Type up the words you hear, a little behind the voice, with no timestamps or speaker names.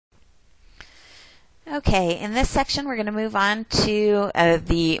Okay, in this section we're going to move on to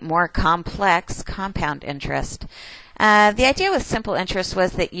the more complex compound interest. The idea with simple interest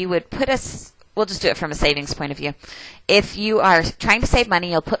was that you would put we'll just do it from a savings point of view. If you are trying to save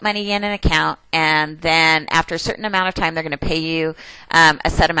money, you'll put money in an account, and then after a certain amount of time, they're going to pay you a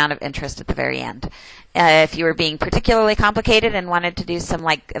set amount of interest at the very end. If you were being particularly complicated and wanted to do some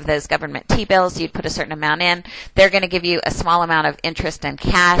like of those government T-bills, you'd put a certain amount in. They're going to give you a small amount of interest and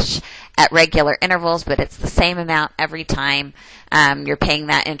cash at regular intervals, but it's the same amount every time you're paying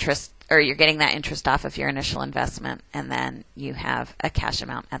that interest, or you're getting that interest off of your initial investment, and then you have a cash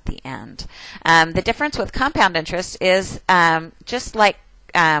amount at the end. The difference with compound interest is just like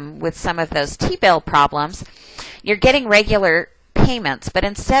with some of those T-bill problems, you're getting regular payments, but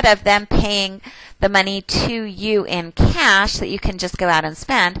instead of them paying the money to you in cash that you can just go out and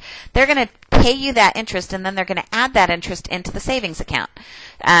spend, they're going to pay you that interest, and then they're going to add that interest into the savings account.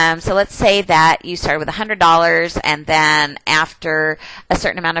 So let's say that you started with $100, and then after a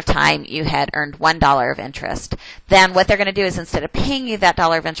certain amount of time you had earned $1 of interest. Then what they're going to do is, instead of paying you that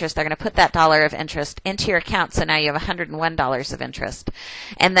dollar of interest, they're going to put that dollar of interest into your account, so now you have $101 of interest.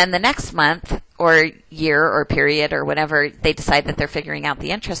 And then the next month or year or period or whenever they decide that they're figuring out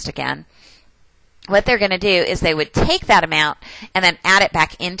the interest again, what they're going to do is they would take that amount and then add it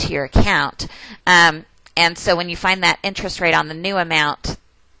back into your account. And so when you find that interest rate on the new amount,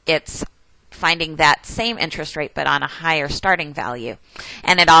 it's finding that same interest rate but on a higher starting value.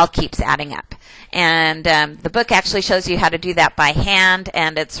 And it all keeps adding up. And the book actually shows you how to do that by hand,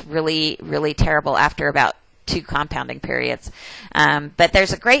 and it's really, really terrible after about 2 compounding periods. But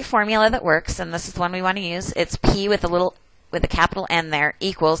there's a great formula that works, and this is the one we want to use. It's P with a capital N there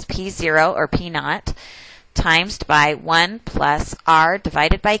equals P0 or P naught times by 1 plus R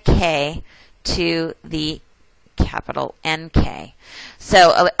divided by K to the capital NK.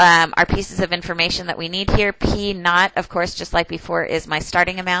 So our pieces of information that we need here, P naught, of course, just like before, is my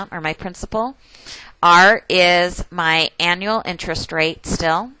starting amount or my principal. R is my annual interest rate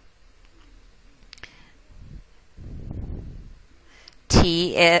still.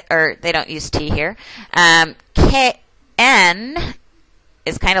 T is, or they don't use T here. N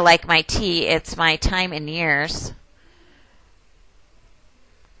is kind of like my T. It's my time in years.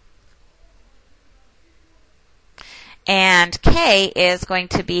 And K is going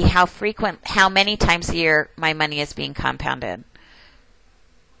to be how many times a year my money is being compounded.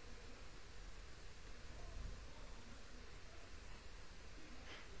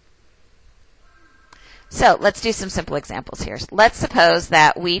 So let's do some simple examples here. Let's suppose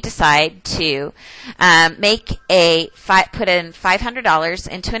that we decide to put in $500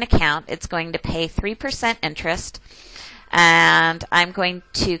 into an account. It's going to pay 3% interest, and I'm going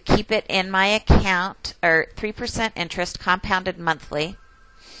to keep it in my account, or 3% interest compounded monthly,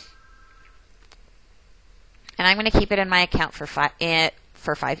 and I'm going to keep it in my account for 5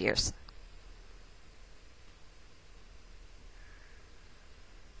 years.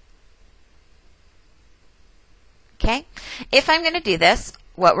 Okay, if I'm going to do this,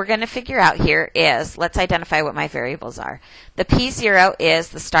 what we're going to figure out here is, let's identify what my variables are. The P0 is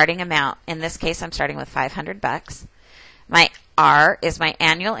the starting amount. In this case, I'm starting with $500. My R is my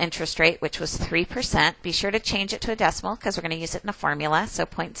annual interest rate, which was 3%. Be sure to change it to a decimal because we're going to use it in a formula, so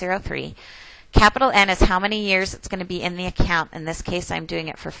 0.03. Capital N is how many years it's going to be in the account. In this case, I'm doing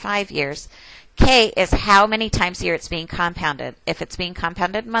it for 5 years. K is how many times a year it's being compounded. If it's being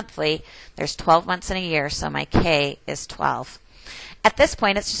compounded monthly, there's 12 months in a year, so my K is 12. At this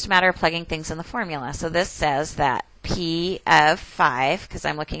point, it's just a matter of plugging things in the formula. So this says that P of 5, because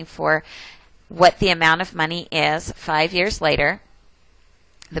I'm looking for what the amount of money is 5 years later,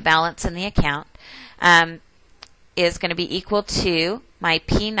 the balance in the account, is going to be equal to my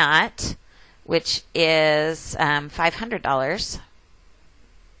P naught, which is $500.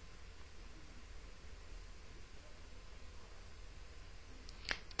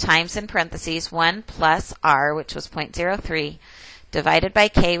 Times in parentheses 1 plus R, which was 0.03, divided by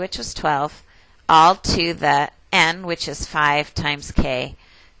K, which was 12, all to the N, which is 5 times K,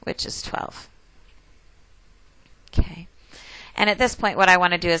 which is 12. Okay. And at this point, what I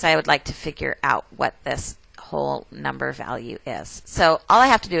want to do is I would like to figure out what this whole number value is. So all I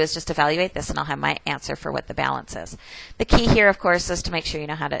have to do is just evaluate this, and I'll have my answer for what the balance is. The key here, of course, is to make sure you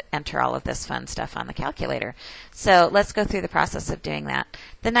know how to enter all of this fun stuff on the calculator. So let's go through the process of doing that.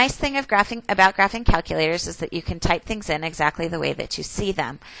 The nice thing about graphing calculators is that you can type things in exactly the way that you see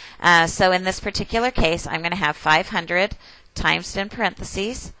them. So in this particular case, I'm going to have 500 times in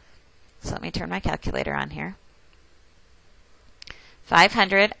parentheses. So let me turn my calculator on here.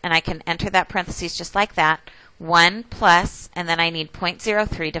 500, and I can enter that parentheses just like that. 1 plus, and then I need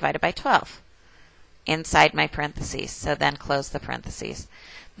 0.03 divided by 12. inside my parentheses. So then close the parentheses.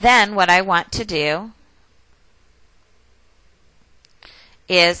 Then what I want to do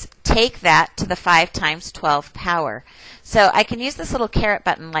is take that to the 5 times 12 power. So I can use this little caret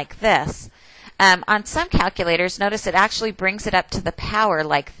button like this. On some calculators, notice it actually brings it up to the power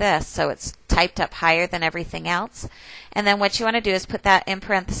like this, so it's typed up higher than everything else. And then what you want to do is put that in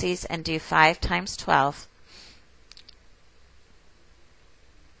parentheses and do 5 times 12.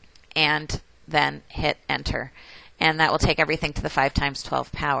 And then hit enter. And that will take everything to the 5 times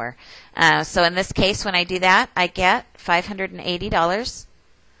 12 power. So in this case, when I do that, I get $580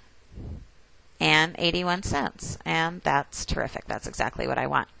 and 81 cents. And that's terrific. That's exactly what I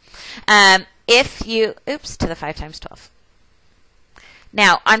want. If you, to the 5 times 12.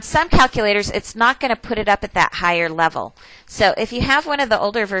 Now, on some calculators, it's not going to put it up at that higher level. So if you have one of the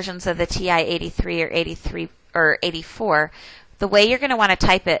older versions of the TI-83 or 83 or 84, the way you're going to want to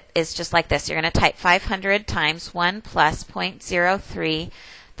type it is just like this. You're going to type 500 times 1 plus 0.03,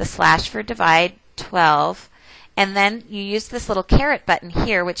 the slash for divide 12, and then you use this little caret button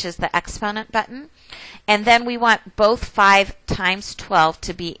here, which is the exponent button. And then we want both 5 times 12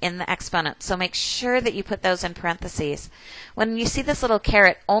 to be in the exponent. So make sure that you put those in parentheses. When you see this little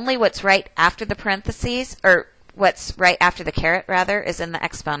caret, only what's right after the parentheses, or what's right after the caret, rather, is in the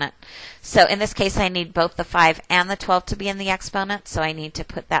exponent. So in this case, I need both the 5 and the 12 to be in the exponent. So I need to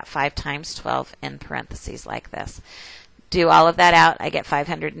put that 5 times 12 in parentheses like this. Do all of that out, I get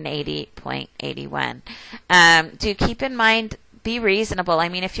 580.81. Do keep in mind, be reasonable. I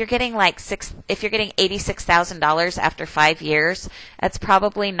mean, if you're getting $86,000 after 5 years, that's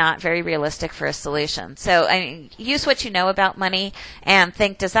probably not very realistic for a solution. So use what you know about money and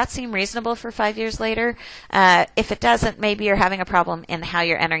think, does that seem reasonable for 5 years later? If it doesn't, maybe you're having a problem in how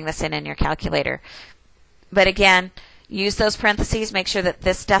you're entering this in your calculator. But again, use those parentheses. Make sure that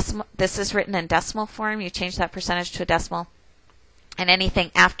this is written in decimal form. You change that percentage to a decimal. And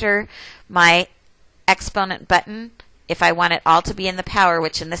anything after my exponent button, if I want it all to be in the power,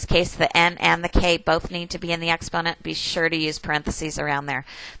 which in this case the n and the k both need to be in the exponent, be sure to use parentheses around there.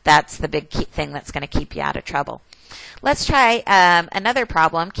 That's the big key thing that's going to keep you out of trouble. Let's try another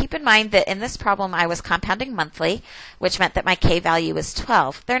problem. Keep in mind that in this problem I was compounding monthly, which meant that my k value was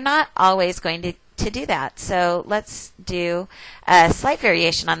 12. They're not always going to do that. So let's do a slight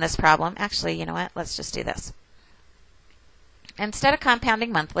variation on this problem. Actually, you know what? Let's just do this. Instead of compounding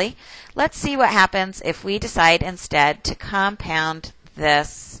monthly, let's see what happens if we decide instead to compound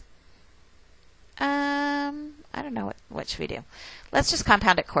this. I don't know, what should we do? Let's just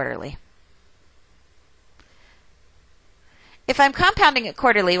compound it quarterly. If I'm compounding it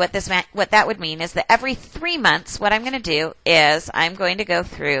quarterly, what that would mean is that every 3 months, what I'm going to do is I'm going to go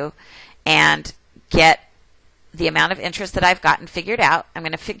through and get the amount of interest that I've gotten figured out. I'm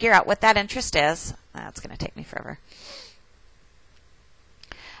going to figure out what that interest is. That's going to take me forever.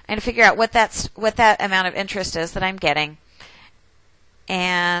 I'm going to figure out what that amount of interest is that I'm getting.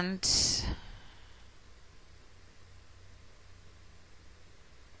 And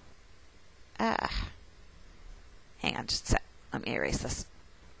hang on just a sec. Let me erase this.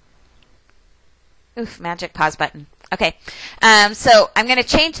 Oof, magic pause button. Okay, so I'm going to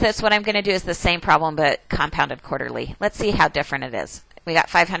change this. What I'm going to do is the same problem, but compounded quarterly. Let's see how different it is. We got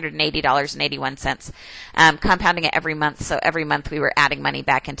 $580.81, compounding it every month. So every month we were adding money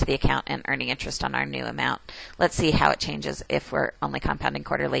back into the account and earning interest on our new amount. Let's see how it changes if we're only compounding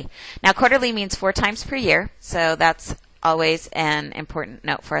quarterly. Now, quarterly means 4 times per year, so that's always an important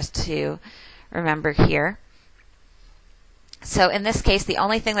note for us to remember here. So in this case, the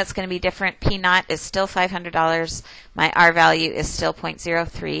only thing that's going to be different, P naught is still $500. My R value is still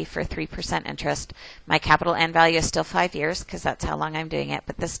 0.03 for 3% interest. My capital N value is still 5 years because that's how long I'm doing it.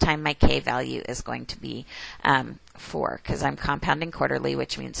 But this time my K value is going to be 4 because I'm compounding quarterly,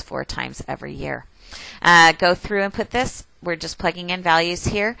 which means 4 times every year. Go through and put this. We're just plugging in values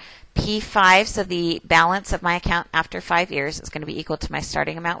here. P5, so the balance of my account after 5 years is going to be equal to my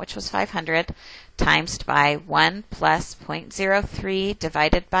starting amount, which was 500, times by 1 plus 0.03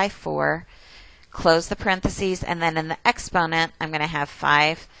 divided by 4. Close the parentheses, and then in the exponent, I'm going to have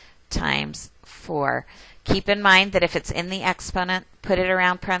 5 times 4. Keep in mind that if it's in the exponent, put it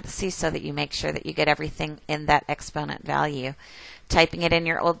around parentheses so that you make sure that you get everything in that exponent value. Typing it in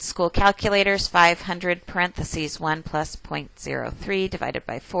your old school calculators, 500 parentheses 1 plus 0.03 divided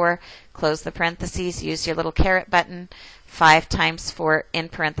by 4. Close the parentheses, use your little caret button, 5 times 4 in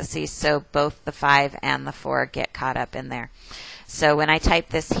parentheses, so both the 5 and the 4 get caught up in there. So when I type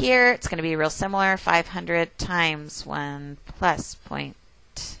this here, it's going to be real similar, 500 times 1 plus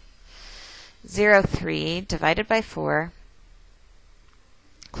 0.03 divided by 4.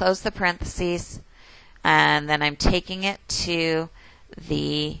 Close the parentheses. and then I'm taking it to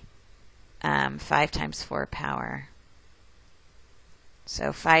the 5 times 4 power.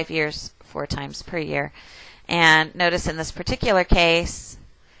 So 5 years, 4 times per year. And notice in this particular case,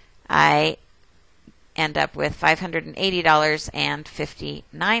 I end up with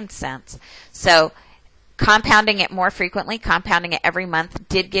 $580.59. So compounding it more frequently, compounding it every month,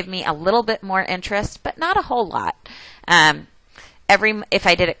 did give me a little bit more interest, but not a whole lot. If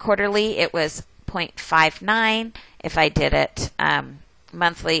I did it quarterly, it was 0.59. If I did it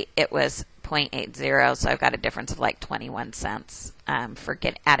monthly, it was 0.80. So I've got a difference of like 21 cents for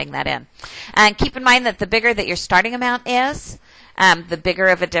adding that in. And keep in mind that the bigger that your starting amount is, the bigger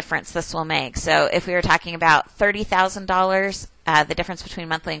of a difference this will make. So if we were talking about $30,000, the difference between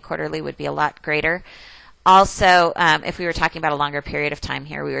monthly and quarterly would be a lot greater. Also, if we were talking about a longer period of time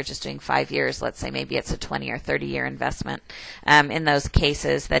here, we were just doing 5 years, let's say maybe it's a 20 or 30-year investment. In those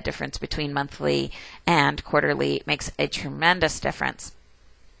cases, the difference between monthly and quarterly makes a tremendous difference.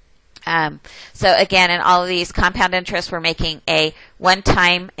 So again, in all of these compound interest, we're making a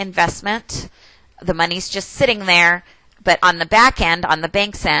one-time investment. The money's just sitting there, but on the back end, on the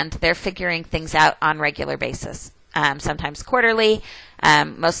bank's end, they're figuring things out on a regular basis. Sometimes quarterly.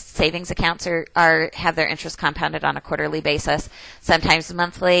 Most savings accounts have their interest compounded on a quarterly basis. Sometimes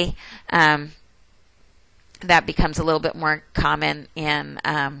monthly. That becomes a little bit more common in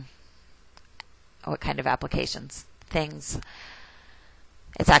what kind of applications? Things.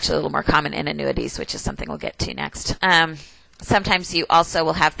 It's actually a little more common in annuities, which is something we'll get to next. Sometimes you also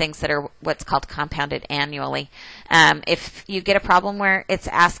will have things that are what's called compounded annually. If you get a problem where it's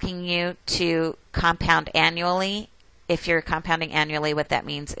asking you to compound annually, if you're compounding annually, what that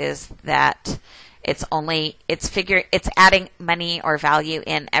means is that it's adding money or value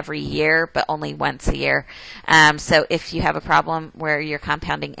in every year, but only once a year. So if you have a problem where you're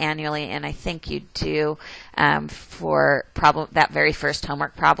compounding annually, and I think you do for that very first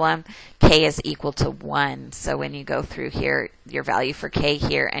homework problem, K is equal to 1. So when you go through here, your value for K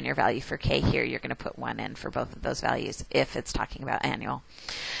here and your value for K here, you're going to put 1 in for both of those values if it's talking about annual.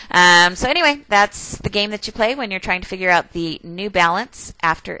 So anyway, that's the game that you play when you're trying to figure out the new balance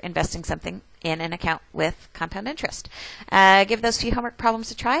after investing something in an account with compound interest. Give those few homework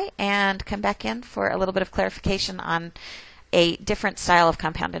problems a try and come back in for a little bit of clarification on a different style of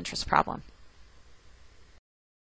compound interest problem.